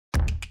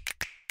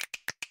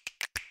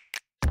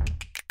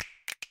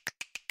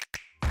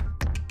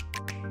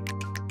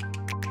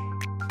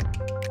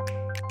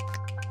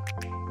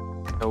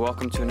So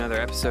welcome to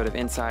another episode of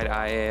Inside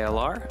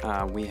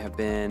IALR. We have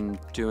been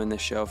doing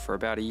this show for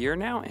about a year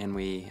now, and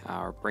we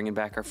are bringing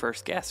back our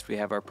first guest. We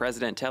have our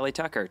President Telly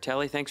Tucker.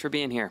 Telly, thanks for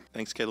being here.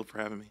 Thanks, Caleb, for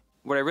having me.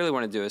 What I really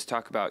want to do is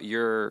talk about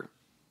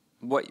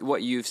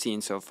what you've seen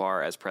so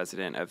far as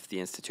president of the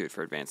Institute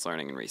for Advanced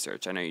Learning and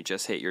Research. I know you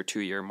just hit your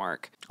 2-year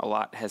mark. A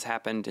lot has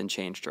happened and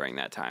changed during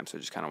that time, so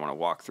I just kind of want to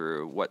walk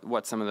through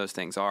what some of those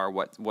things are,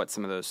 what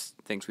some of those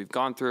things we've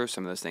gone through,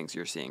 some of those things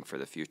you're seeing for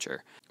the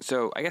future.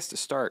 So I guess to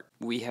start,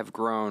 we have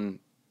grown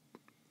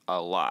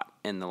a lot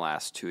in the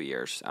last 2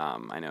 years.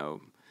 I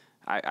know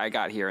I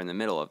got here in the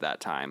middle of that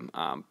time,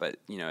 but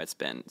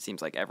it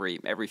seems like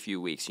every few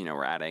weeks,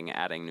 we're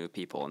adding new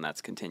people, and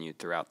that's continued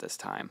throughout this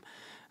time.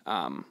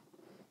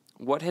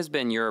 What has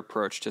been your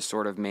approach to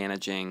sort of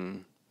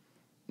managing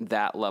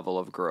that level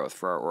of growth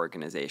for our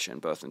organization,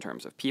 both in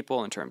terms of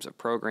people, in terms of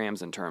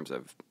programs, in terms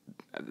of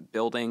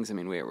buildings? I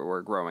mean,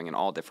 we're growing in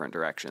all different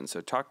directions.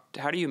 So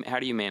how do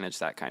you manage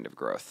that kind of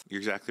growth? You're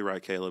exactly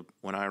right, Caleb.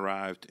 When I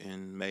arrived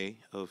in May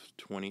of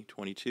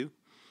 2022,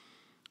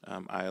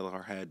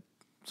 IALR had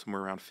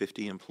somewhere around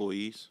 50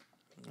 employees.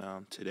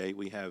 Today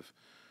we have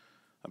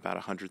about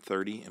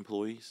 130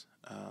 employees.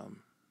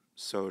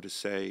 So to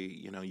say,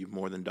 you've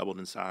more than doubled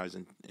in size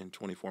in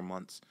 24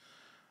 months,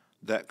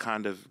 that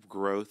kind of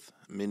growth,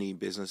 many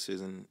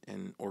businesses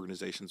and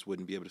organizations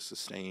wouldn't be able to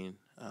sustain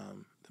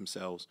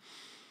themselves.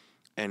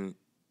 And,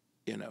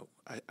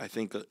 I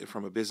think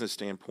from a business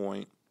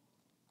standpoint,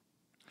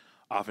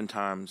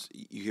 oftentimes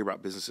you hear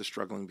about businesses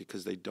struggling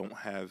because they don't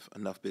have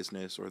enough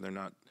business or they're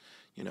not,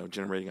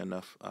 generating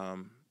enough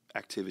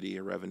activity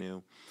or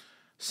revenue.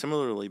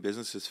 Similarly,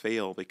 businesses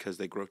fail because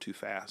they grow too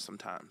fast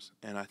sometimes.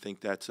 And I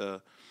think that's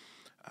an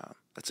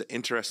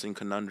interesting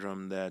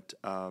conundrum that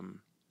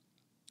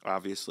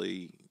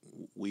obviously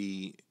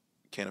we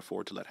can't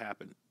afford to let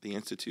happen. The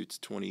Institute's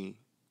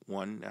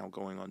 21, now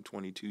going on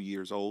 22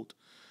 years old.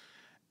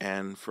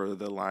 And for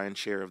the lion's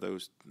share of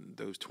those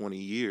 20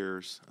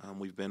 years,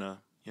 we've been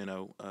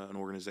an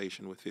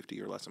organization with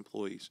 50 or less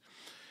employees.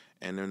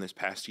 And during this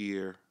past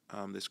year,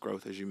 this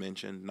growth, as you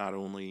mentioned, not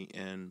only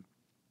in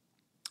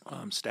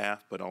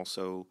staff, but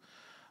also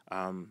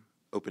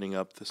opening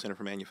up the Center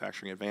for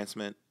Manufacturing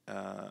Advancement,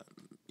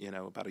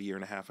 about a year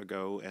and a half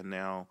ago, and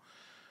now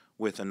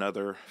with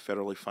another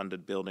federally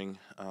funded building,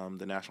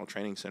 the National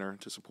Training Center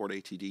to support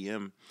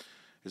ATDM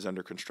is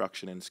under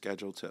construction and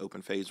scheduled to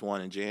open phase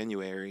 1 in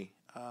January.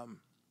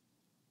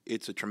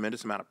 It's a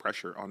tremendous amount of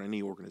pressure on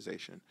any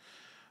organization.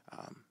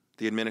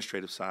 The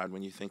administrative side,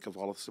 when you think of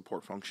all of the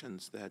support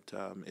functions that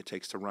it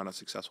takes to run a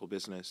successful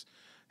business,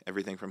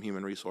 everything from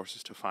human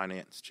resources to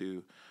finance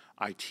to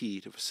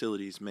IT to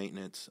facilities,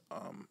 maintenance,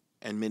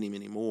 and many,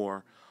 many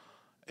more.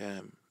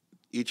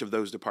 Each of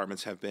those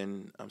departments have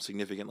been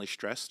significantly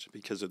stressed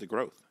because of the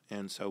growth.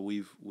 And so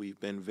we've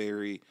been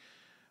very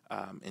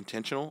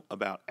intentional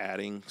about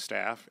adding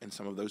staff in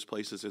some of those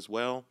places as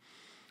well,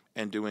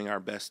 and doing our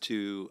best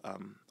to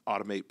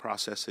automate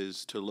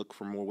processes, to look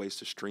for more ways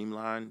to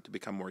streamline, to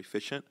become more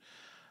efficient,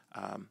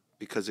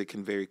 because it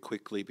can very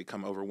quickly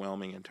become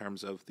overwhelming in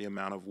terms of the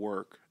amount of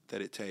work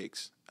that it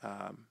takes,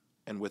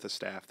 and with a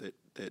staff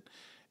that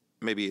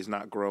maybe is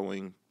not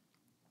growing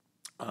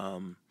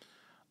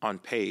on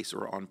pace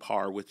or on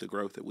par with the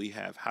growth that we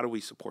have. How do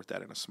we support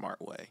that in a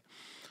smart way?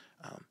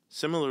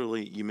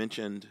 Similarly, you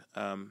mentioned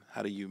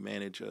how do you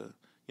manage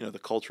the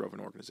culture of an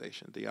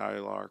organization. The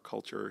IALR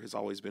culture has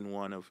always been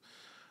one of,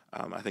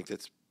 I think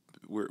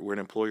we're an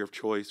employer of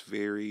choice,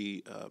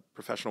 very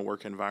professional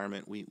work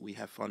environment. We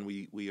have fun.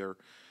 We are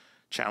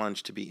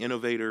challenged to be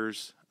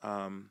innovators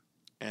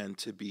and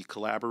to be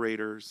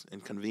collaborators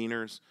and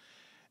conveners.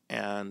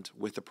 And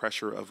with the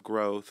pressure of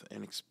growth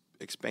and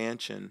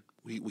expansion,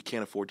 we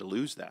can't afford to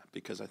lose that,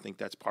 because I think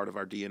that's part of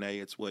our DNA.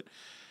 It's what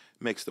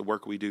makes the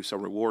work we do so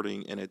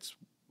rewarding, and it's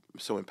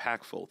so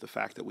impactful. The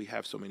fact that we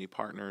have so many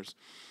partners,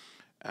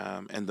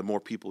 and the more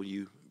people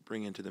you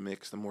bring into the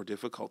mix, the more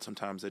difficult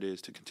sometimes it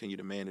is to continue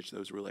to manage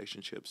those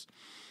relationships.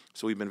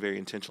 So we've been very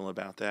intentional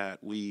about that.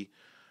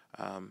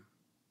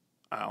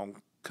 I'll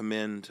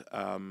commend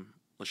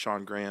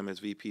LaShawn Graham as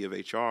VP of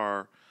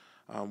HR.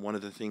 One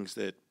of the things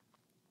that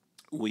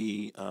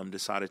we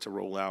decided to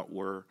roll out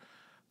were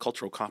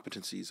cultural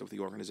competencies of the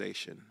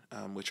organization,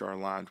 which are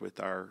aligned with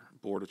our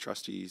Board of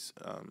Trustees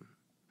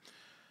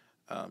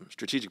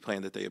strategic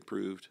plan that they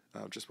approved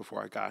just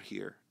before I got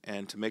here.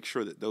 And to make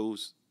sure that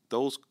those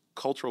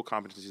cultural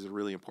competencies are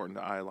really important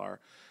to IALR,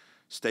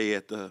 stay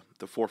at the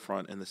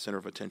forefront and the center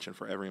of attention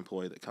for every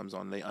employee that comes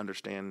on. They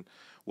understand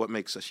what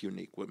makes us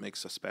unique, what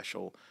makes us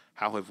special,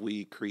 how have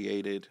we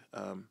created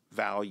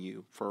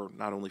value for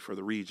not only for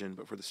the region,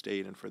 but for the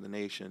state and for the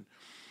nation.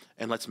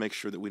 And let's make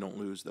sure that we don't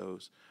lose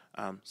those.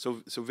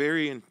 So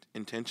very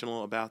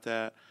intentional about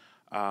that.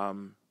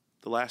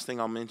 The last thing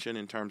I'll mention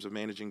in terms of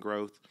managing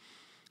growth,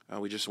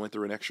 we just went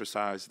through an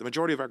exercise. The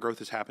majority of our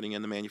growth is happening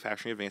in the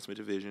Manufacturing Advancement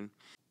Division.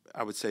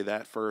 I would say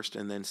that first,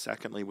 and then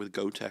secondly with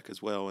GO TEC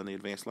as well in the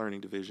Advanced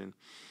Learning Division.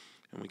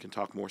 And we can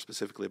talk more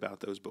specifically about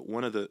those. But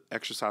one of the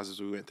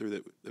exercises we went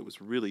through that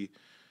was really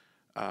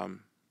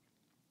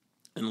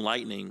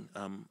enlightening.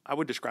 I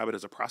would describe it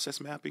as a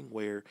process mapping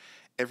where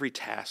every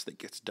task that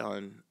gets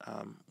done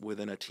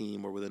within a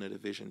team or within a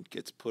division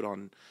gets put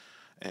on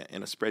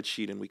in a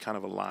spreadsheet, and we kind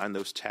of align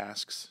those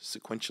tasks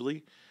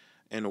sequentially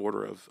in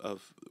order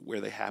of where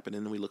they happen,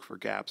 and then we look for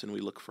gaps and we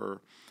look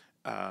for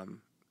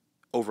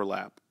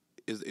overlap.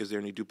 Is there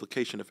any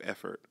duplication of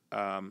effort?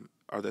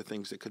 Are there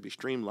things that could be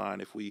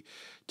streamlined if we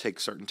take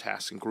certain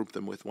tasks and group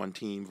them with one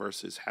team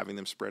versus having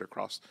them spread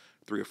across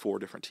 3 or 4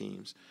 different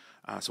teams?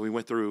 So we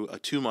went through a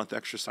 2-month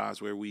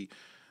exercise where we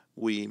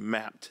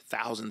mapped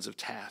thousands of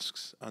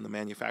tasks on the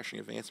manufacturing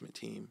advancement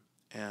team,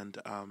 and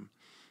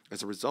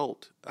as a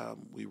result,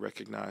 we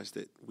recognized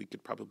that we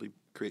could probably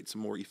create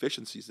some more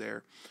efficiencies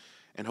there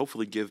and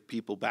hopefully give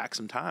people back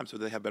some time so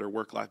they have better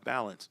work-life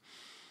balance.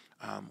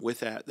 With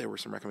that, there were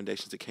some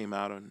recommendations that came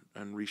out on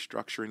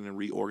restructuring and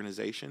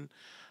reorganization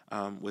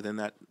within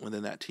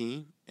that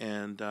team,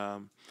 and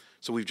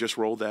so we've just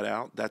rolled that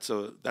out. That's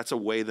a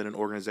way that an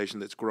organization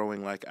that's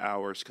growing like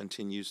ours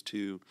continues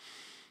to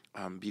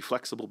be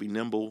flexible, be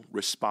nimble,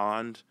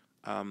 respond.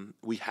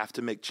 We have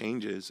to make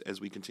changes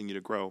as we continue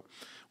to grow.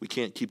 We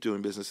can't keep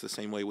doing business the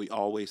same way we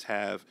always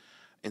have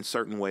in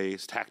certain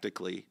ways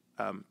tactically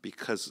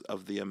because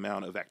of the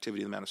amount of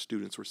activity, the amount of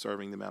students we're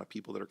serving, the amount of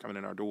people that are coming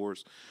in our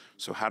doors.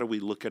 So how do we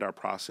look at our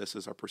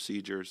processes, our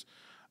procedures,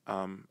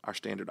 our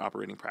standard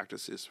operating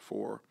practices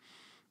for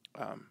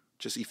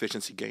just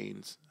efficiency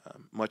gains,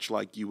 much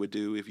like you would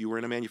do if you were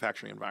in a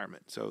manufacturing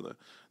environment. So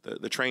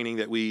the training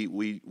that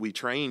we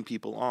train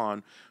people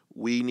on,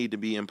 we need to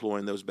be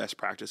employing those best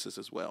practices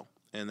as well.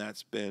 And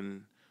that's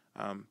been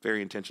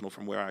very intentional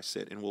from where I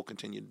sit, and we'll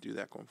continue to do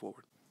that going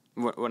forward.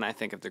 When I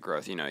think of the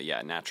growth,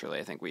 naturally,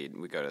 I think we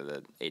go to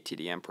the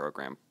ATDM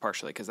program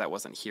partially because that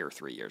wasn't here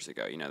 3 years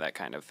ago. That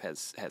kind of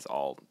has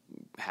all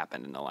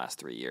happened in the last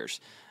 3 years.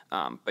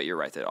 But you're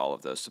right that all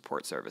of those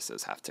support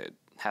services have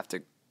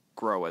to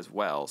grow as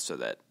well, so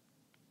that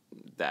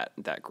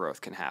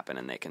growth can happen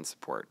and they can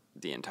support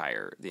the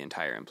entire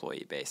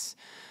employee base.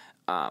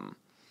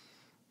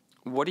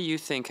 What do you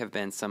think have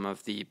been some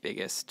of the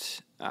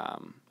biggest,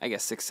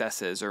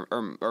 successes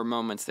or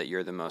moments that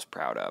you're the most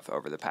proud of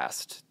over the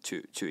past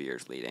two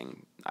years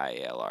leading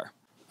IALR?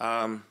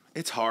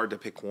 It's hard to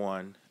pick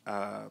one.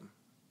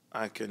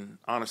 I can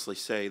honestly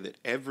say that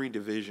every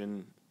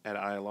division at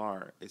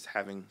IALR is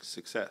having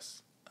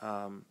success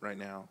right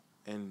now.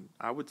 And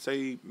I would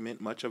say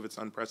much of it's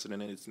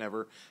unprecedented. It's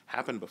never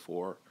happened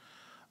before.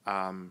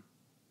 Our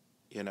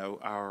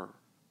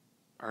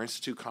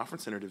Institute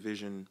Conference Center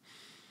division,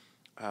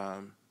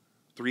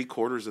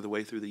 3/4 of the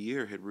way through the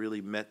year had really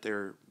met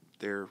their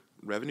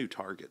revenue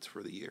targets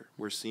for the year.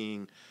 We're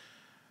seeing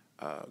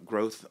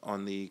growth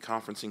on the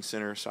conferencing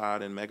center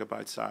side and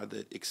megabyte side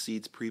that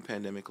exceeds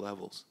pre-pandemic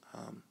levels.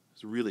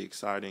 It's really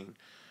exciting.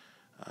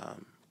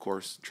 Of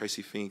course,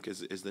 Tracy Fink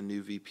is the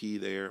new VP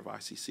there of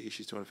ICC.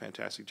 She's doing a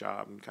fantastic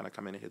job and kind of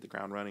come in and hit the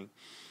ground running.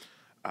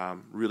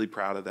 Really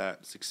proud of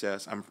that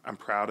success. I'm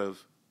proud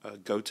of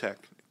GO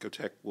TEC. GO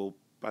TEC will,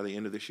 by the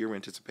end of this year, we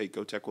anticipate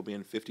GO TEC will be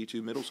in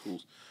 52 middle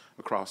schools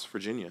across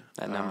Virginia.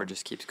 That number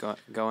just keeps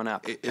going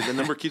up. The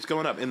number keeps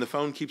going up, and the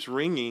phone keeps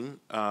ringing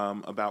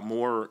about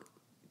more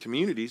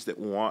communities that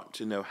want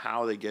to know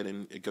how they get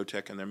in GO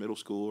TEC in their middle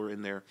school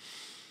or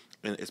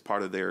as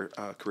part of their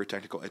career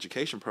technical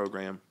education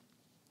program.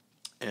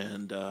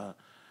 And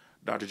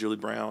Dr. Julie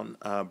Brown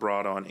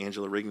brought on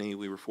Angela Rigney.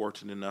 We were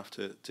fortunate enough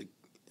to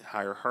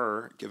hire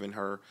her, given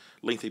her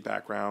lengthy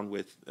background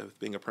with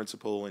being a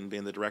principal and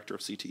being the director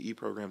of CTE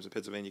programs in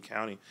Pennsylvania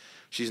County.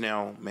 She's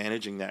now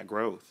managing that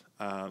growth,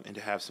 and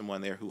to have someone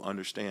there who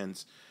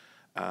understands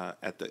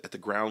at the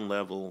ground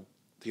level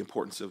the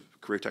importance of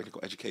career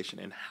technical education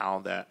and how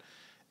that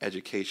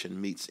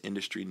education meets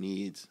industry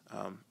needs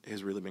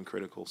has really been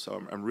critical.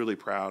 So I'm really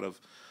proud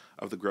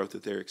of the growth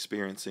that they're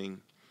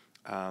experiencing,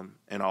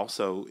 and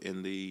also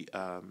in the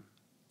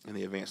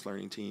advanced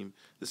learning team,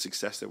 the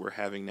success that we're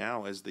having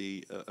now as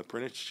the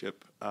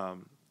apprenticeship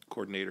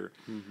coordinator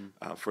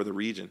for the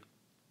region.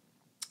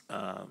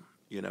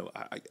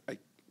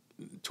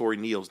 Tori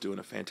Neal's doing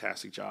a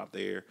fantastic job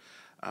there.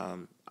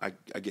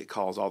 I get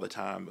calls all the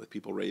time with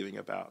people raving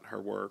about her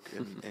work,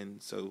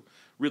 and so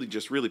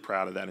really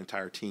proud of that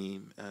entire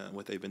team and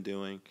what they've been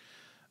doing.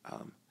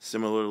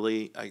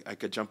 Similarly, I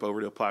could jump over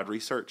to Applied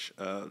Research,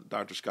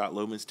 Dr. Scott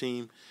Lohman's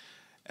team.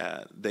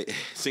 It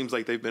seems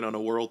like they've been on a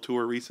world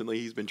tour recently.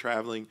 He's been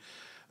traveling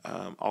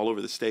all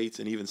over the states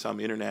and even some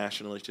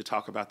internationally to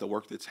talk about the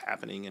work that's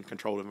happening in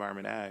controlled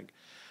environment ag.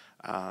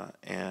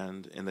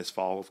 And in this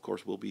fall, of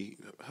course, we'll be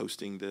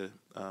hosting the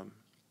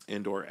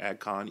Indoor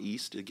AgCon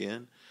East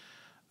again,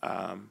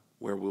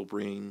 where we'll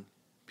bring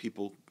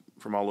people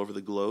from all over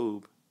the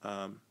globe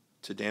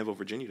to Danville,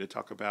 Virginia, to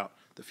talk about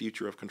the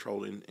future of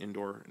controlled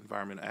indoor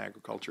environment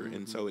agriculture.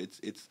 And so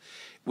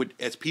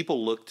as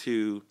people look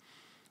to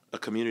a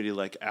community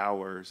like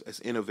ours as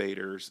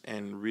innovators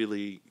and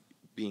really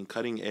being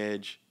cutting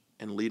edge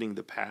and leading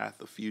the path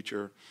of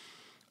future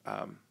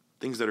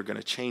things that are going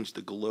to change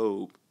the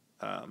globe,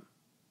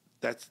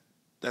 that's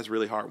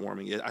really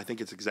heartwarming. I think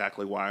it's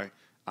exactly why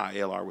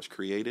IALR was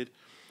created,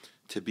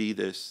 to be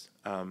this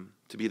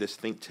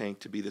think tank,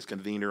 to be this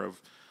convener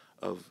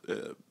of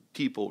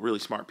people, really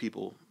smart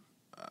people.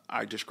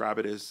 I describe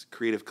it as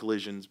creative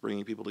collisions,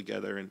 bringing people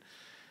together, and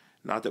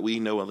not that we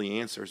know all the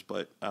answers,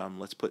 but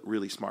let's put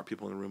really smart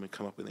people in the room and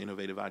come up with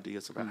innovative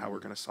ideas about how we're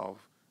going to solve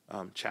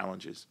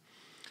challenges.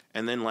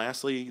 And then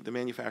lastly, the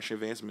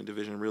Manufacturing Advancement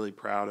Division, really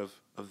proud of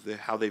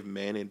how they've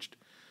managed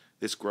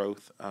this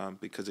growth,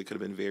 because it could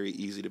have been very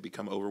easy to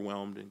become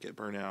overwhelmed and get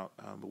burnt out.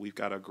 But we've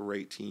got a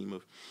great team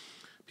of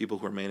people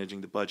who are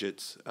managing the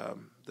budgets,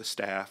 the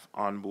staff,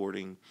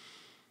 onboarding,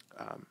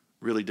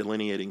 really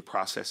delineating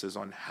processes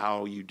on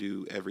how you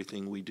do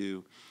everything we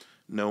do,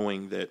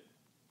 knowing that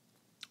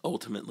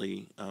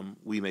ultimately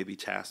we may be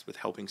tasked with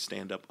helping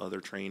stand up other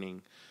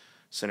training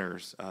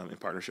centers in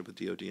partnership with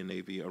DoD and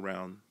Navy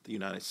around the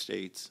United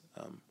States.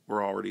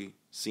 We're already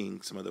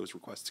seeing some of those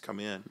requests come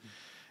in,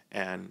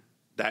 and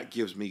that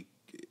gives me,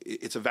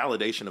 it's a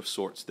validation of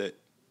sorts that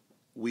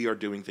we are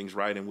doing things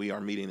right and we are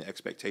meeting the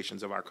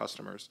expectations of our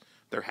customers.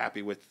 They're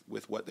happy with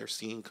what they're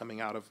seeing coming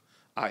out of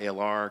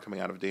IALR, coming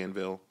out of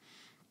Danville,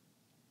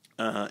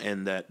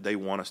 and that they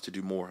want us to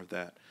do more of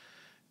that.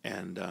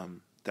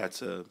 And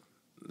that's a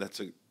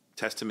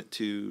testament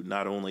to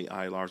not only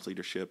IALR's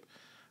leadership,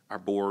 our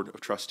board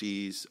of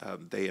trustees.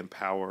 They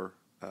empower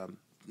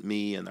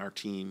me and our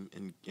team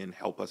and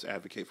help us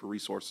advocate for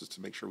resources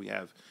to make sure we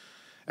have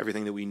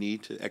everything that we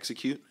need to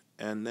execute.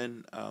 And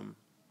then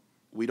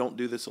we don't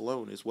do this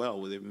alone as well.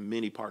 We have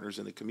many partners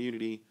in the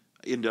community,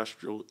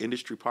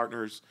 industry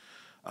partners,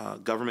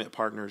 government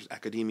partners,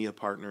 academia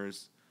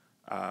partners.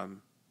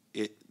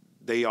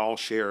 They all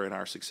share in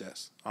our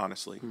success,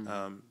 honestly,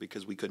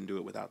 because we couldn't do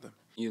it without them.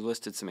 You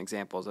listed some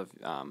examples of,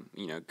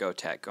 GO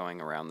TEC going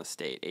around the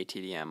state.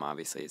 ATDM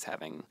obviously is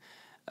having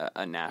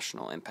a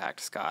national impact.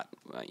 Scott,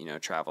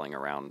 traveling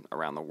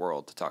around the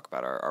world to talk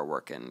about our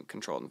work in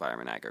controlled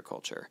environment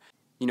agriculture.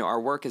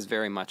 Our work is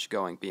very much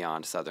going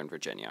beyond Southern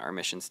Virginia. Our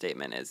mission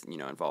statement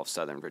involves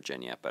Southern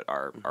Virginia, but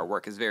our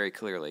work is very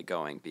clearly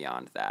going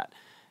beyond that.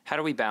 How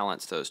do we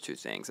balance those two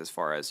things as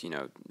far as,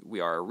 we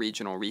are a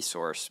regional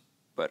resource,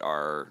 but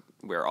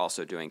we're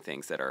also doing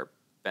things that are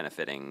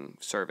benefiting,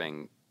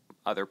 serving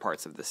other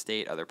parts of the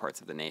state, other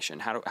parts of the nation?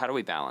 How do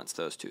we balance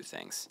those two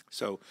things?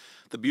 So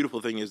the beautiful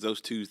thing is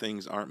those two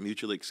things aren't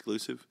mutually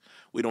exclusive.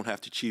 We don't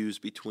have to choose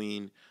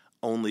between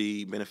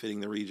only benefiting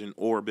the region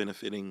or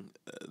benefiting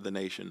the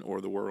nation or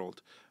the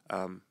world.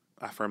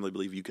 I firmly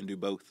believe you can do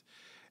both.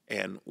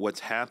 And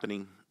what's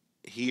happening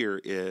here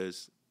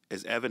is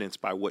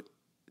evidenced by what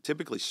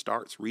typically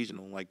starts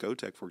regional, like GO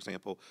TEC, for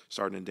example,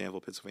 started in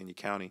Danville, Pennsylvania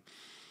County,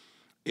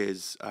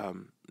 is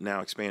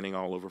now expanding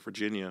all over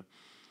Virginia.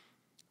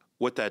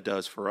 What that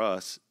does for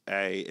us,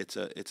 it's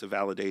a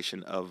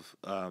validation of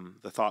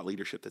the thought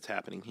leadership that's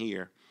happening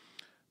here.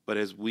 But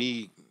as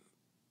we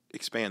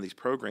expand these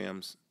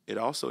programs, it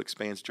also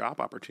expands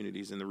job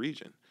opportunities in the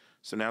region.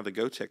 So now the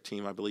GO TEC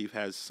team, I believe,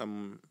 has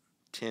some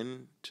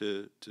 10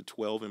 to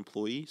 12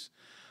 employees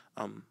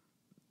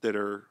that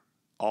are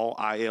all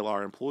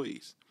IALR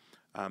employees,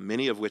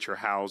 many of which are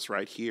housed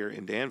right here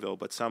in Danville,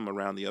 but some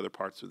around the other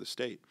parts of the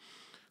state.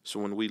 So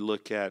when we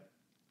look at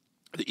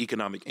the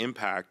economic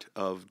impact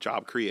of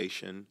job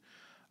creation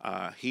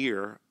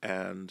here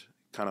and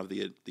kind of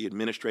the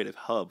administrative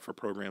hub for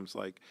programs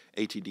like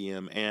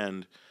ATDM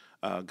and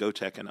GO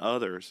TEC and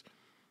others,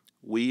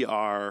 we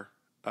are,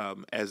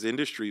 as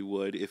industry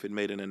would if it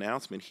made an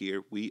announcement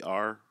here, we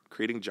are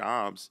creating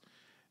jobs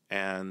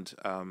and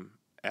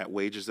at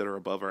wages that are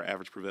above our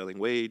average prevailing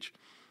wage.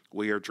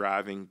 We are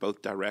driving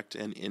both direct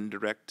and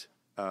indirect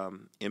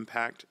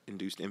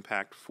induced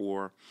impact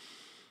for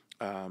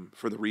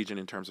the region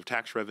in terms of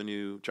tax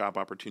revenue, job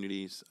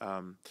opportunities,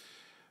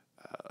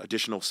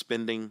 additional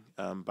spending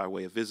by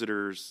way of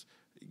visitors,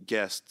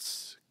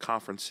 guests,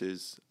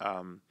 conferences,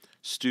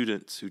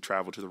 students who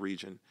travel to the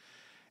region.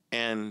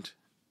 And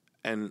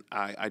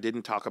I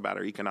didn't talk about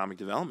our economic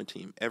development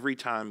team. Every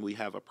time we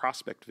have a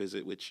prospect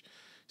visit, which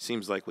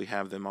seems like we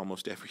have them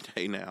almost every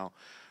day now,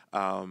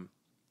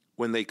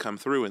 when they come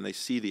through and they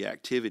see the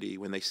activity,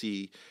 when they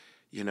see,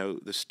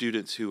 the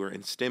students who are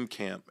in STEM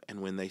camp,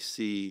 and when they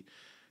see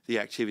the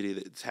activity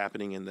that's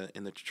happening in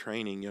the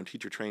training,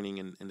 teacher training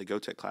in the GO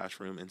TEC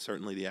classroom, and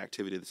certainly the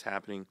activity that's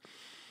happening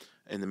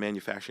in the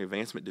Manufacturing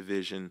Advancement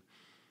Division,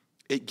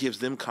 it gives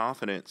them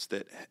confidence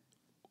that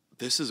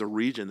this is a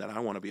region that I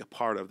want to be a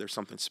part of. There's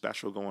something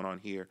special going on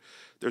here.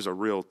 There's a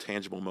real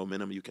tangible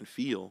momentum you can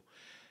feel.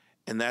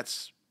 And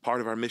that's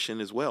part of our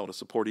mission as well, to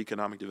support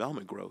economic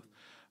development growth.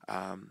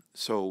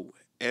 So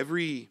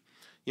every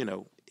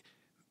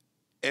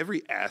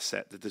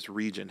asset that this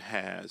region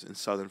has in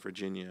Southern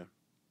Virginia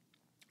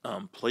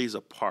plays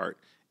a part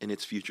in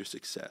its future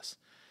success.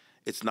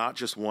 It's not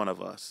just one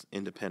of us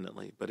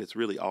independently, but it's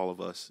really all of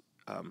us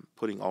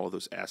putting all of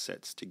those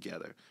assets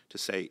together to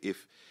say,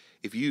 if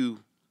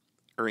you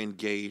are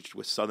engaged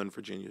with Southern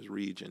Virginia's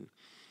region,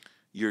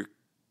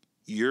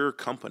 your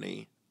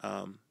company,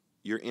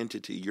 your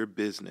entity, your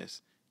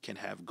business can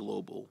have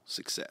global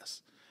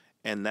success.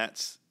 And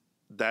that's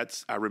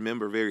I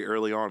remember very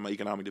early on in my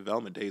economic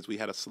development days, we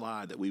had a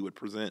slide that we would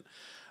present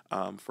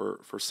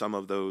for some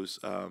of those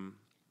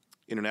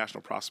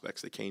international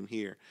prospects that came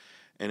here.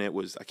 And it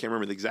was, I can't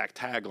remember the exact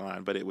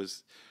tagline, but it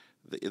was,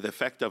 the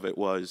effect of it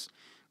was,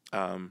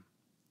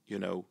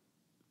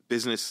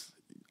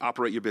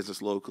 operate your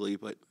business locally,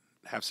 but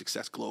have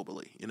success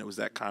globally. It was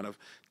that kind of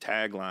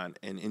tagline.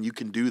 And you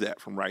can do that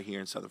from right here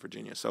in Southern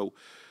Virginia. So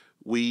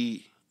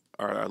we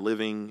are a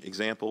living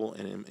example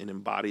and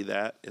embody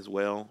that as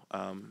well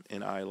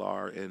in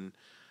IALR. And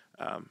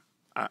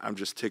I'm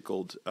just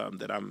tickled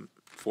that I'm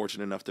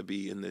fortunate enough to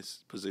be in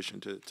this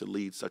position to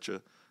lead such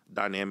a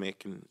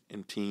dynamic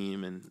and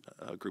team and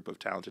a group of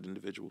talented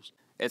individuals.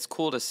 It's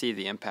cool to see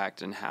the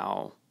impact and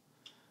how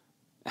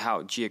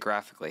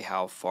geographically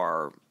how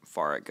far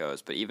it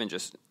goes, but even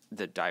just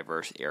the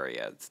diverse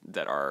areas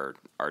that our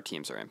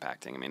teams are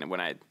impacting. I mean, when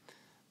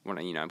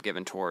I'm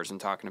giving tours and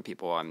talking to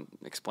people, I'm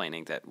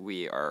explaining that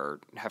we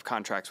have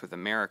contracts with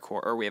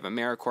AmeriCorps, or we have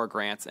AmeriCorps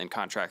grants and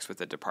contracts with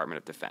the Department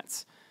of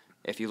Defense.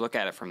 If you look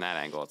at it from that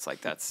angle, it's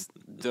like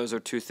those are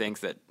two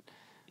things that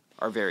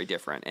are very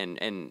different,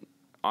 and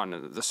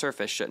on the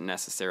surface shouldn't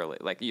necessarily,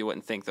 like, you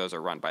wouldn't think those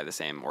are run by the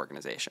same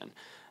organization.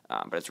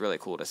 But it's really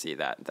cool to see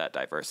that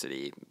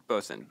diversity,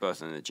 both in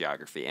the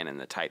geography and in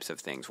the types of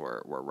things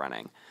we're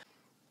running.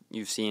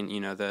 You've seen,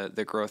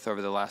 the growth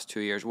over the last 2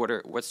 years.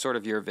 What's sort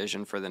of your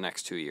vision for the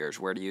next 2 years?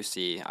 Where do you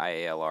see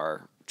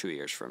IALR 2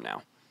 years from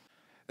now?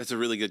 That's a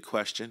really good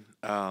question.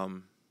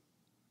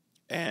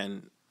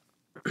 And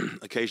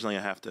occasionally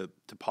I have to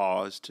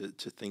pause to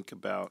think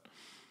about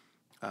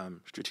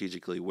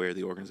strategically where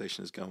the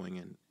organization is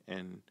going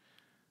and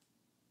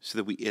so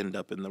that we end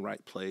up in the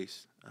right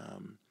place.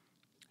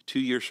 2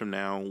 years from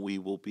now, we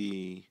will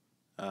be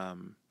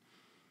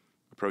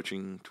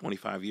approaching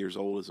 25 years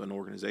old as an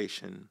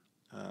organization.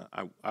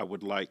 I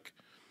would like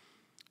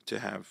to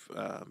have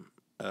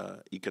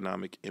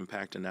economic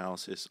impact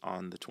analysis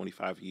on the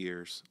 25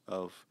 years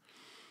of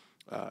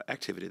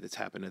activity that's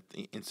happened at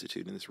the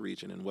Institute in this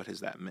region and what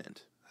has that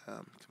meant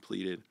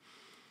completed.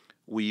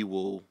 We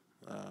will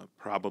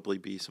probably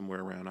be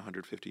somewhere around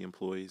 150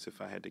 employees,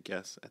 if I had to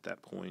guess at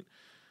that point.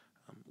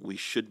 We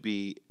should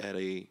be at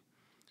a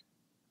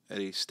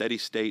steady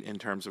state in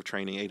terms of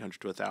training 800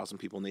 to 1,000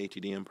 people in the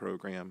ATDM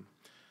program.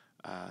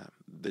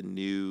 The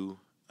new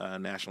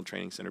National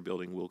Training Center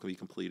building will be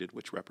completed,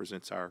 which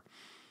represents our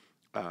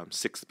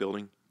sixth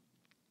building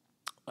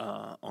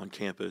on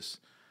campus.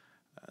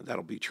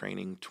 That'll be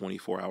training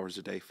 24 hours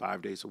a day,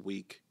 5 days a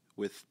week,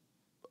 with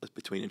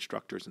between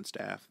instructors and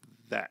staff.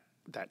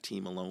 That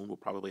team alone will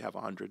probably have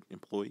 100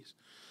 employees.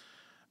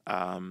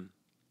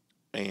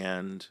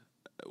 And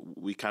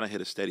we kind of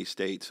hit a steady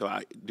state. So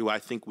I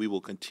think we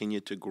will continue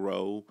to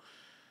grow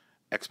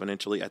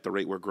exponentially at the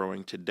rate we're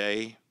growing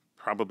today?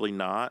 Probably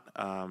not.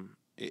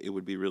 It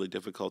would be really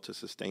difficult to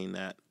sustain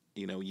that,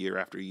 year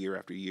after year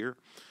after year.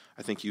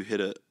 I think we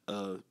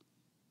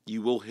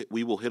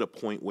will hit a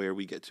point where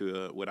we get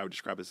to what I would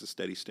describe as a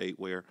steady state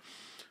where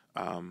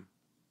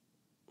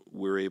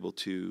we're able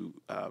to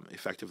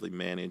effectively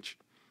manage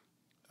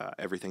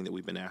everything that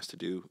we've been asked to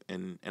do.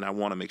 And I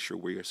want to make sure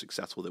we are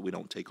successful, that we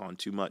don't take on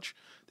too much,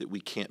 that we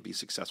can't be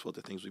successful at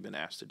the things we've been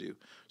asked to do.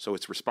 So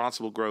it's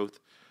responsible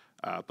growth,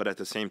 but at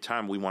the same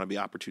time, we want to be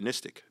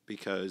opportunistic,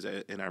 because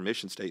in our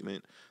mission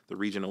statement, the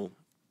regional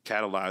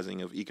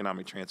catalyzing of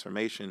economic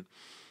transformation,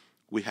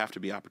 we have to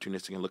be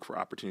opportunistic and look for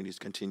opportunities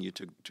to continue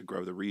to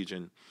grow the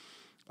region.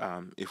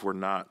 If we're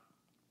not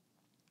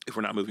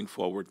moving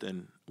forward,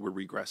 then we're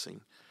regressing.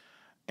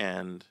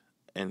 And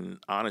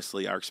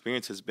honestly, our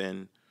experience has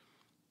been,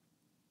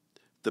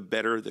 the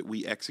better that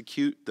we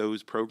execute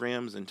those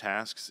programs and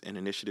tasks and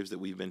initiatives that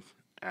we've been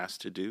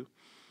asked to do,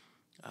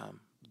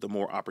 the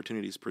more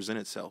opportunities present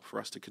itself for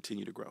us to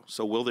continue to grow.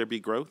 So will there be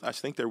growth? I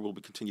think there will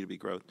continue to be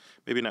growth.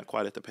 Maybe not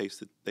quite at the pace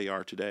that they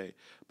are today,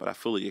 but I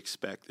fully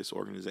expect this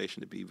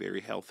organization to be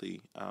very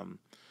healthy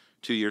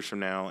 2 years from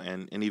now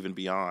and even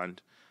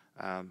beyond.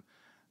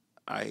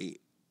 I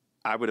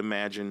would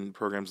imagine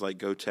programs like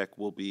GO TEC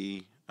will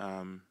be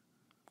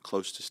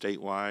close to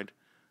statewide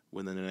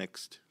within the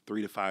next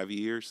 3 to 5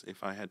 years,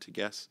 if I had to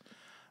guess.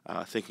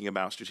 Thinking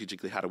about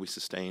strategically, how do we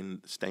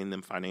sustain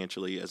them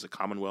financially as a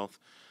Commonwealth,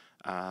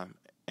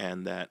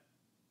 and that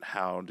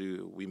how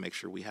do we make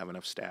sure we have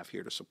enough staff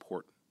here to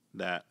support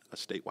that, a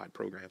statewide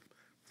program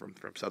from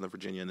Southern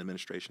Virginia and the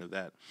administration of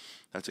that.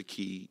 That's a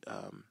key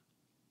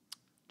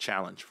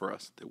challenge for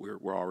us that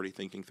we're already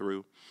thinking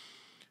through.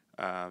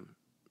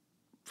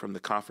 From the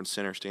conference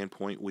center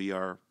standpoint, we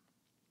are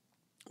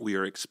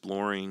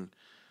exploring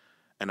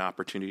an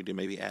opportunity to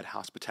maybe add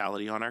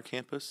hospitality on our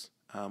campus.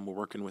 We're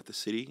working with the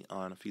city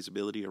on a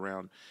feasibility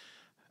around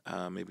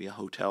maybe a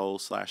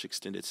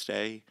hotel/extended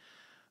stay.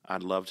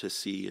 I'd love to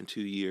see in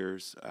 2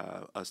 years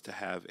us to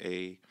have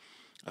a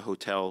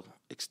hotel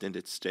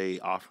extended stay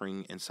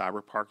offering in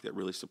Cyber Park that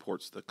really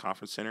supports the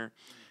conference center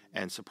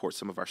and supports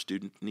some of our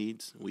student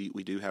needs. We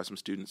do have some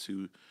students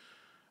who,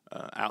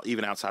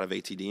 even outside of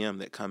ATDM,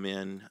 that come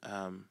in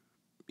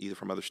either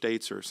from other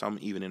states or some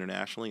even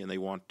internationally, and they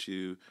want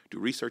to do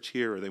research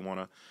here, or they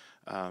want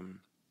to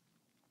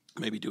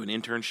maybe do an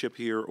internship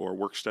here or a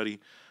work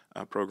study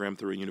program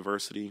through a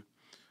university.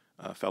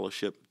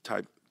 fellowship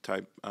type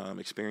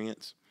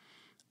experience,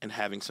 and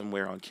having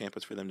somewhere on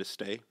campus for them to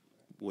stay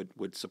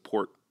would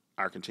support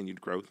our continued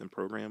growth in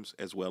programs,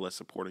 as well as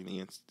supporting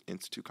the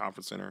Institute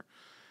Conference Center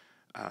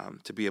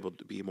to be able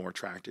to be more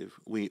attractive.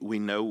 We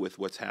know with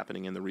what's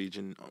happening in the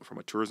region from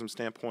a tourism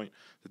standpoint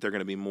that there are going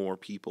to be more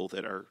people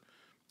that are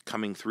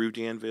coming through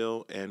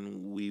Danville,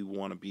 and we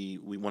want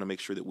to make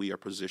sure that we are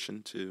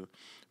positioned to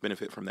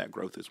benefit from that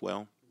growth as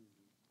well.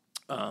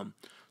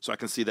 So I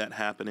can see that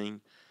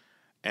happening,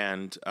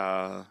 and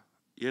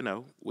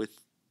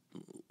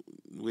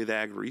with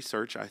ag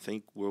research, I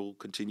think we'll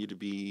continue to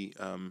be,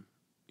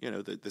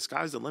 the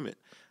sky's the limit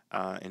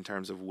in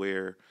terms of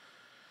where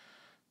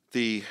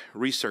the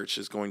research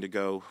is going to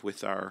go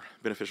with our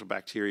beneficial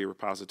bacteria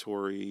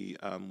repository,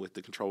 with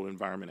the controlled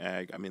environment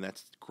ag. I mean,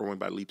 that's growing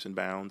by leaps and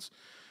bounds.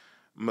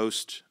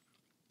 Most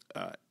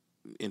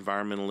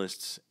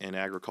environmentalists and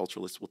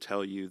agriculturalists will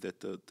tell you that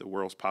the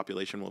world's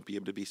population won't be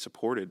able to be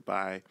supported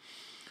by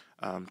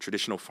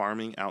traditional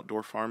farming,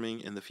 outdoor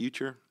farming in the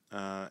future.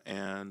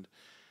 And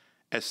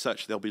as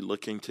such, they'll be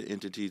looking to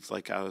entities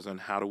like ours on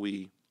how do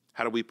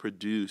we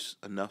produce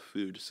enough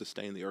food to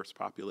sustain the Earth's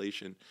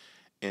population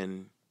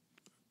in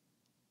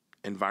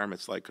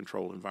environments like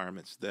controlled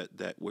environments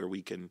that where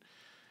we can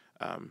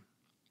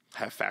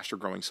have faster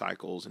growing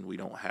cycles, and we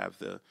don't have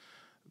the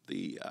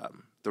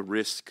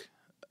risk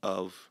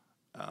of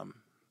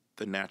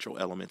the natural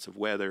elements of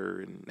weather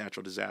and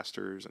natural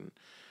disasters, and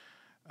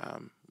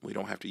we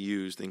don't have to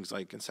use things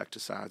like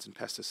insecticides and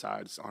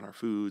pesticides on our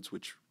foods,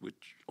 which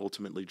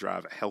ultimately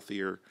drive a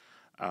healthier,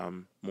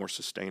 more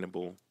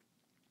sustainable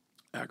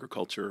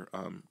agriculture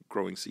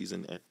growing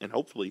season, and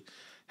hopefully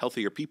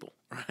healthier people,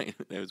 right?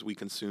 As we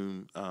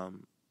consume,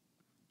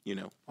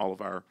 all of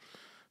our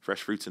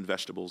fresh fruits and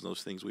vegetables,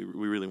 those things, we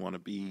really want to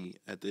be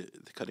at the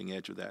cutting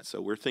edge of that.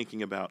 So we're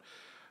thinking about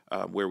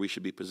where we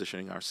should be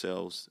positioning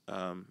ourselves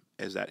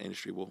as that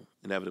industry will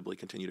inevitably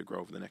continue to grow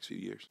over the next few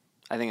years.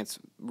 I think it's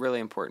really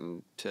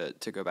important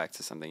to go back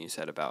to something you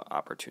said about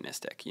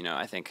opportunistic.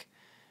 I think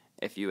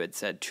if you had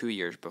said 2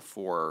 years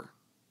before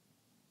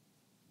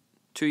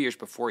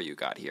you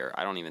got here,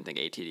 I don't even think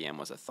ATDM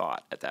was a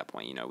thought at that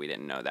point. We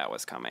didn't know that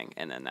was coming,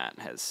 and then that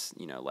has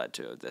led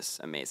to this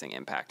amazing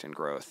impact and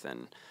growth,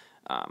 and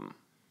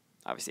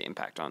obviously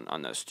impact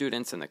on those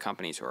students and the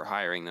companies who are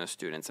hiring those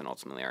students, and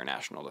ultimately our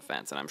national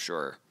defense. And I'm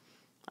sure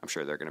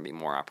there are going to be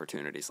more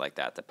opportunities like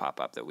that pop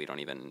up that we don't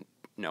even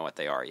know what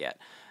they are yet.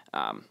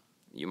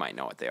 You might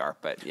know what they are,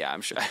 but yeah,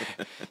 I'm sure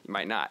you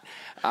might not.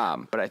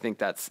 But I think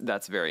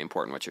that's very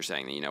important what you're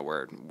saying. That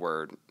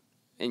we're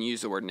and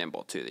use the word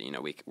nimble too.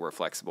 That we're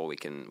flexible. We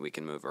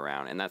can move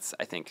around, and that's,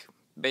 I think,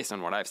 based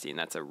on what I've seen,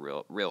 that's a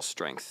real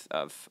strength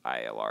of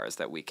IALR, is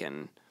that we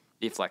can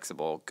be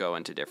flexible, go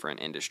into different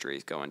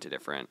industries, go into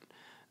different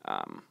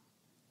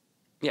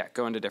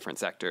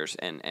sectors,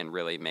 and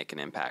really make an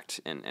impact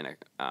in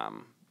a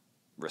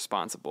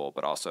responsible,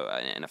 but also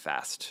in a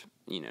fast.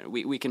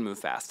 We can move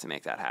fast to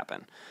make that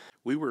happen.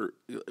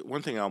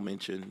 One thing I'll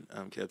mention,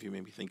 Kev, you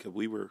made me think of,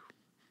 we were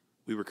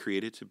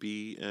created to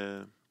be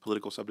a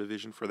political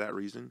subdivision for that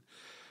reason,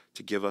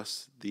 to give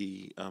us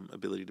the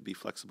ability to be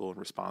flexible and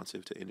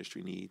responsive to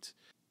industry needs.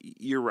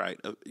 You're right.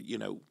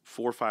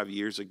 4 or 5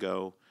 years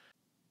ago,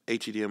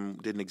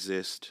 ATDM didn't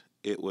exist.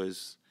 It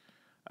was,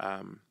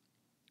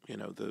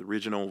 the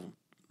original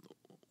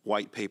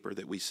white paper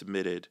that we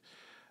submitted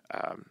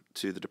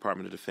to the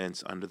Department of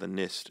Defense under the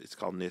NIST. It's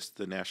called NIST,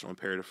 the National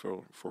Imperative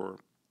for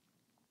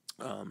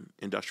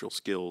Industrial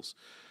Skills.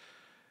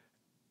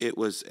 It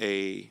was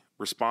a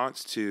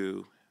response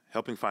to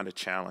helping find a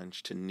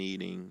challenge to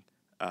needing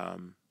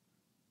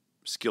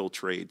skilled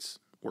trades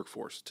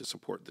workforce to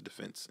support the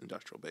defense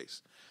industrial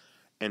base.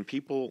 And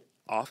people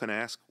often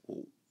ask,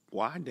 well,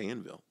 why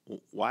Danville?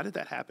 Why did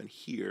that happen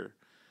here?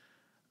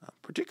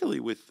 Particularly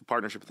with the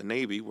partnership with the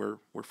Navy, we're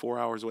 4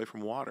 hours away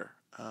from water.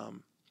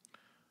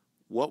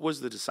 What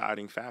was the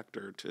deciding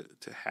factor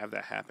to have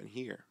that happen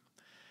here?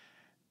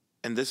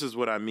 And this is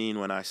what I mean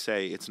when I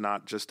say it's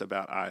not just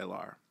about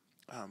IALR.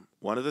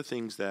 One of the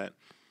things that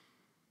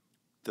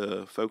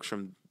the folks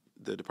from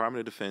the Department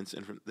of Defense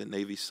and from the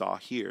Navy saw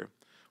here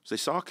was they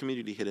saw a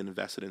community had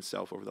invested in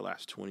itself over the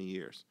last 20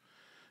 years.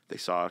 They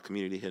saw a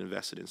community had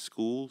invested in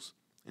schools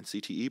and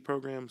CTE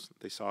programs.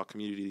 They saw a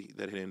community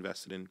that had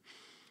invested in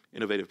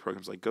innovative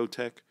programs like GO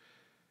TEC.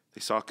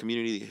 They saw a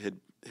community that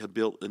had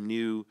built a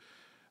new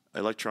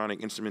electronic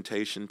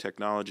instrumentation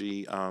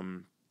technology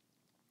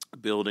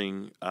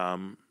building,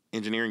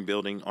 engineering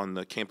building on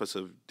the campus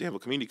of Danville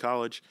Community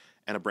College,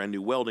 and a brand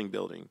new welding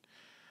building.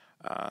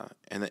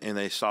 And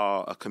they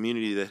saw a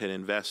community that had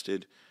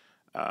invested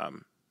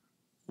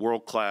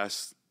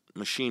world-class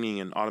machining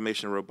and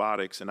automation and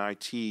robotics and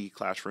IT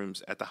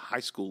classrooms at the high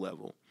school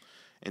level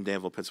in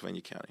Danville,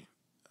 Pennsylvania County.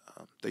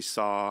 They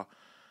saw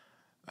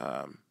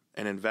an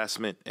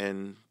investment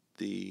in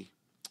the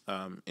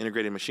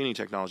integrated machining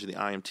technology, the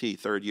IMT,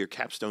 third-year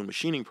capstone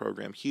machining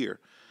program here.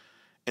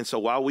 And so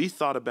while we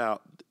thought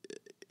about,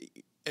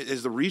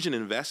 as the region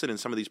invested in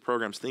some of these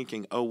programs,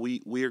 thinking,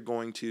 we are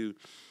going to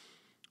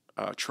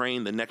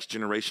train the next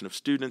generation of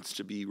students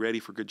to be ready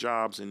for good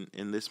jobs, and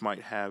this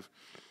might have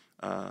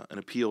an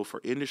appeal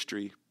for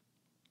industry.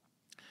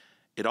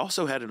 It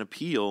also had an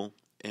appeal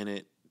in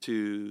it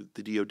to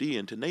the DoD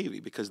and to Navy,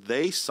 because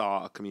they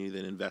saw a community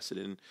that invested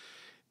in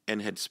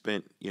and had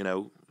spent,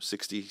 $60,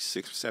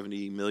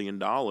 $70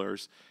 million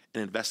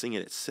in investing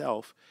in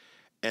itself,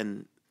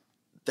 and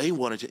they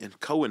wanted to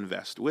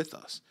co-invest with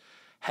us.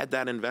 Had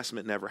that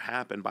investment never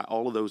happened by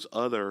all of those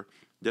other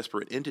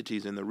disparate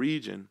entities in the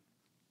region,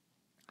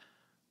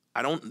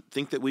 I don't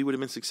think that we would have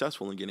been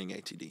successful in getting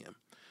ATDM.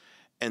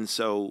 And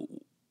so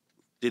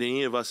did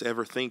any of us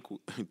ever think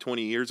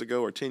 20 years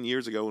ago or 10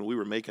 years ago when we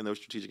were making those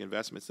strategic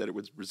investments that it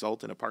would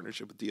result in a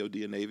partnership with DoD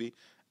and Navy?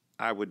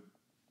 I would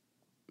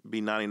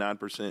be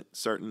 99%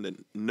 certain that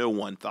no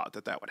one thought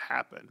that would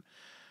happen.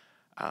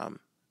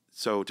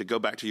 So to go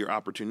back to your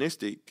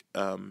opportunistic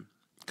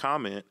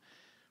comment,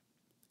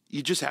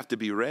 you just have to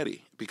be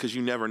ready, because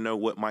you never know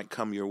what might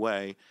come your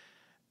way.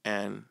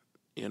 And,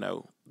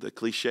 the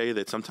cliche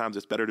that sometimes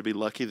it's better to be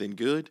lucky than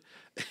good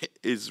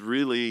is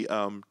really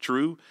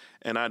true.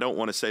 And I don't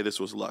want to say this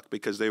was luck,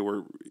 because there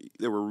were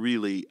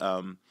really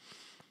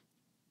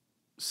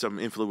some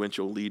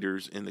influential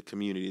leaders in the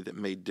community that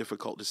made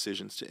difficult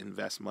decisions to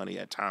invest money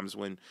at times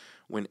when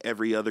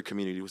every other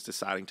community was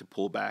deciding to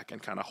pull back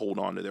and kind of hold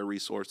on to their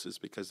resources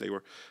because they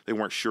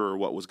weren't sure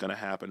what was going to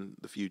happen in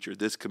the future.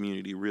 This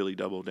community really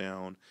doubled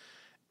down,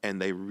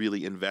 and they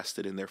really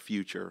invested in their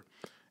future,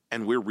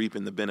 and we're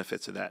reaping the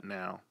benefits of that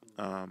now.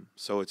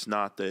 So it's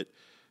not that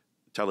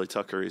Telly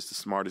Tucker is the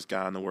smartest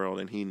guy in the world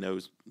and he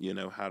knows,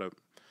 how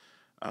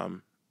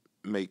to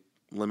make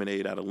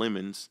lemonade out of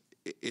lemons.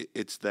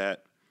 It's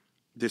that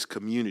this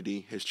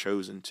community has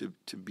chosen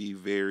to be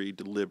very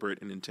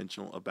deliberate and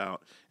intentional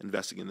about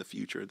investing in the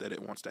future that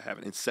it wants to have,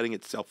 and setting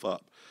itself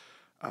up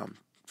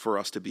for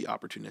us to be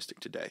opportunistic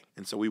today.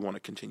 And so we want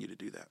to continue to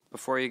do that.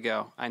 Before you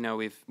go, I know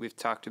we've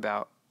talked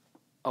about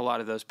a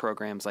lot of those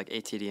programs like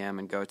ATDM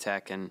and GO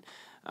TEC, and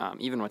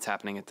even what's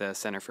happening at the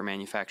Center for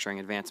Manufacturing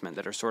Advancement,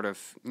 that are sort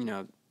of,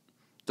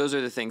 those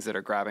are the things that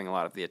are grabbing a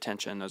lot of the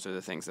attention. Those are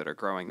the things that are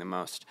growing the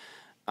most.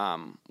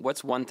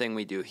 What's one thing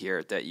we do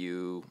here that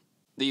you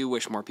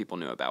wish more people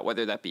knew about,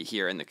 whether that be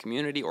here in the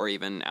community or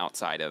even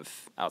outside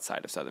of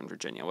Southern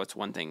Virginia? What's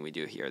one thing we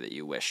do here that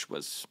you wish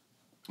was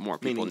more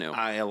people knew?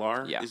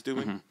 IALR is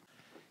doing?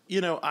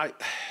 Mm-hmm.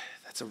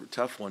 That's a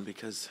tough one,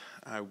 because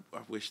I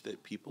wish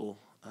that people...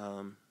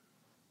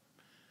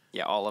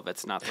 all of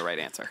it's not the right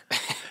answer.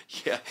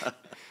 Yeah.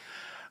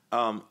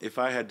 If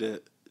I had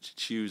to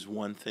choose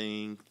one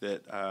thing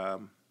that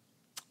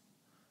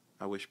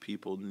I wish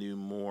people knew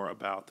more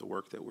about the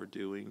work that we're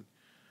doing,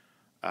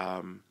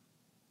 not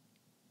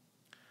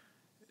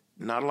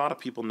a lot of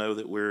people know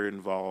that we're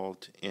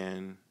involved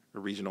in a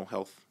regional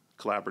health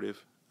collaborative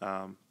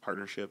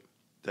partnership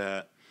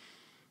that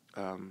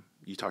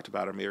you talked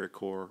about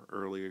AmeriCorps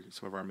earlier.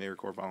 Some of our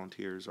AmeriCorps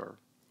volunteers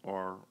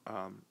are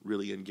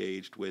really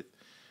engaged with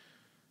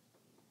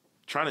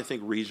trying to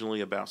think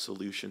regionally about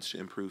solutions to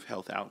improve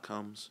health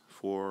outcomes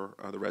for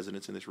the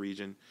residents in this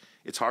region.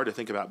 It's hard to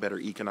think about better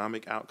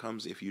economic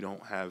outcomes if you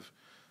don't have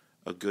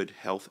a good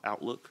health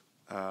outlook.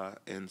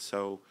 And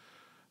so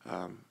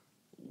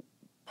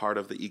part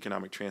of the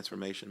economic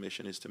transformation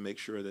mission is to make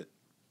sure that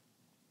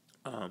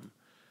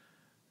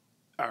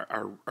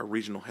our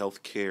regional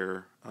health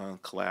care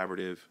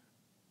collaborative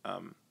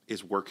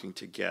is working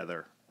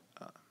together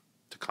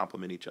to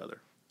complement each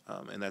other.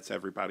 And that's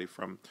everybody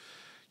from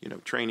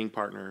training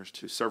partners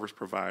to service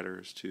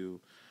providers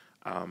to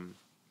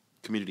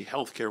community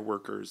healthcare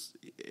workers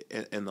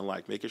and the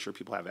like, making sure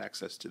people have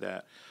access to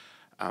that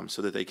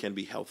so that they can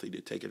be healthy to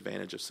take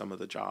advantage of some of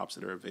the jobs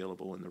that are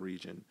available in the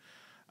region.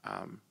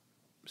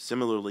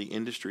 Similarly,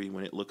 industry,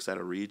 when it looks at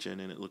a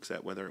region and it looks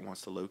at whether it wants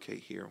to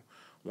locate here,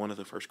 one of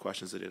the first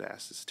questions that it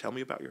asks is, tell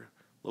me about your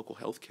local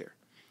healthcare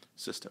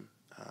system.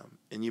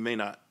 And you may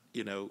not,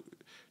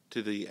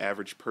 to the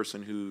average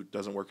person who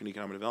doesn't work in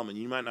economic development,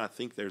 you might not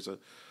think there's a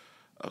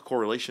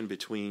correlation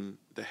between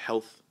the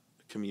health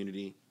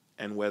community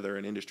and whether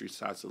an industry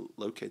decides to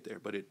locate there,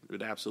 but it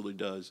absolutely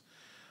does,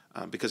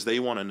 because they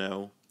want to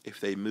know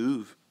if they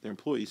move their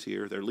employees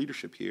here, their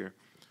leadership here,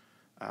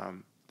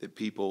 that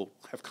people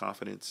have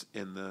confidence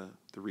in the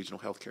regional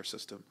healthcare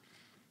system.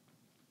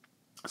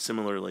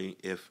 Similarly,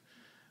 if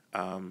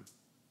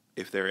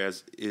there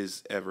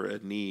is ever a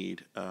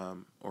need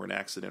or an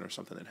accident or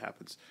something that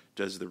happens,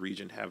 does the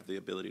region have the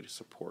ability to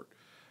support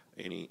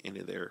any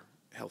of their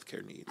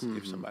healthcare needs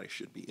if somebody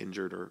should be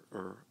injured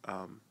or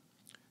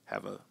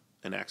have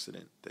an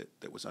accident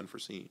that was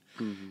unforeseen?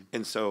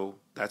 And so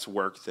that's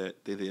work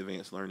that the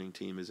advanced learning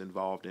team is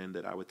involved in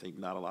that I would think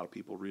not a lot of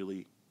people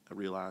really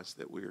realize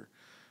that we're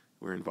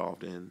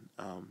involved in.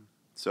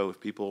 So if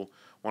people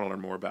want to learn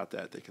more about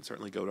that, they can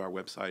certainly go to our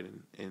website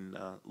and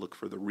look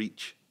for the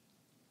REACH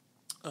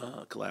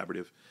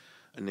collaborative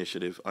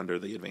initiative under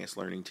the advanced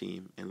learning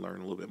team and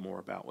learn a little bit more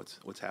about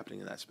what's happening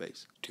in that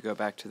space. To go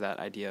back to that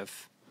idea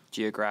of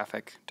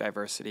geographic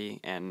diversity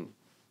and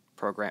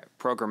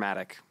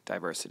programmatic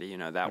diversity,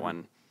 that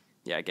one,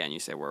 again, you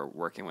say we're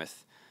working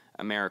with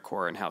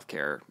AmeriCorps and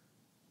healthcare,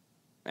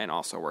 and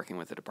also working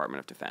with the Department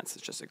of Defense.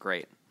 It's just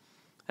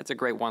that's a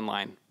great one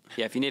line.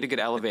 Yeah, if you need a good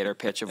elevator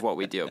pitch of what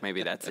we do,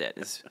 maybe that's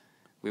it.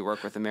 We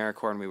work with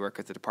AmeriCorps and we work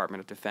with the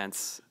Department of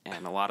Defense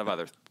and a lot of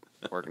other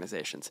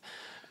organizations.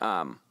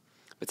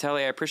 But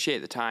Telly, I appreciate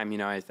the time.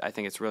 I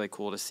think it's really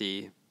cool to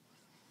see.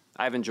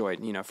 I've enjoyed,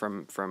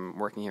 from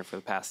working here for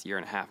the past year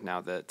and a half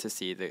now, to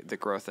see the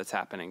growth that's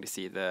happening, to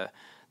see the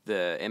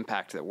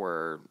impact that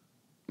we're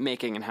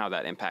making and how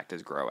that impact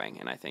is growing.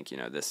 And I think,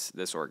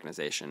 this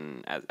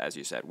organization, as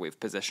you said, we've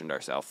positioned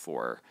ourselves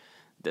for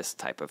this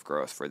type of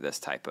growth, for this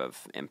type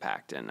of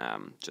impact, and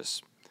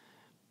just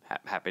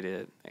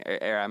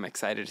I'm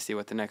excited to see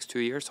what the next 2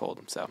 years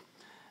hold. So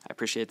I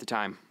appreciate the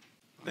time.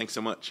 Thanks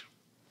so much.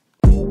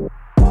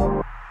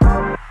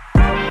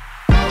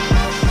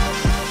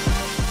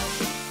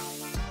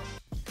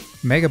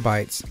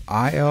 Megabytes,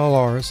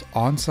 IALR's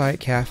on-site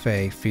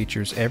cafe,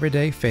 features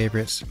everyday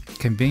favorites,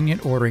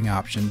 convenient ordering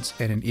options,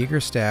 and an eager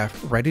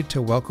staff ready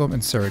to welcome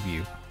and serve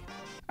you.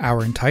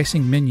 Our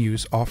enticing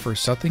menus offer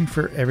something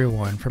for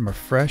everyone, from a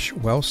fresh,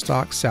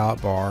 well-stocked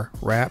salad bar,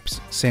 wraps,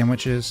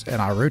 sandwiches,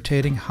 and our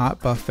rotating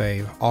hot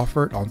buffet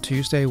offered on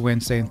Tuesday,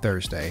 Wednesday, and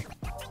Thursday.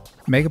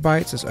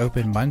 Megabytes is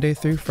open Monday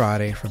through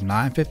Friday from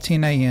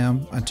 9:15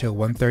 a.m. until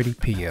 1:30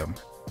 p.m.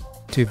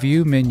 To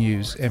view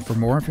menus and for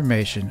more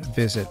information,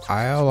 visit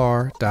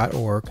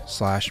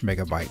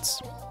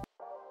IALR.org/megabytes.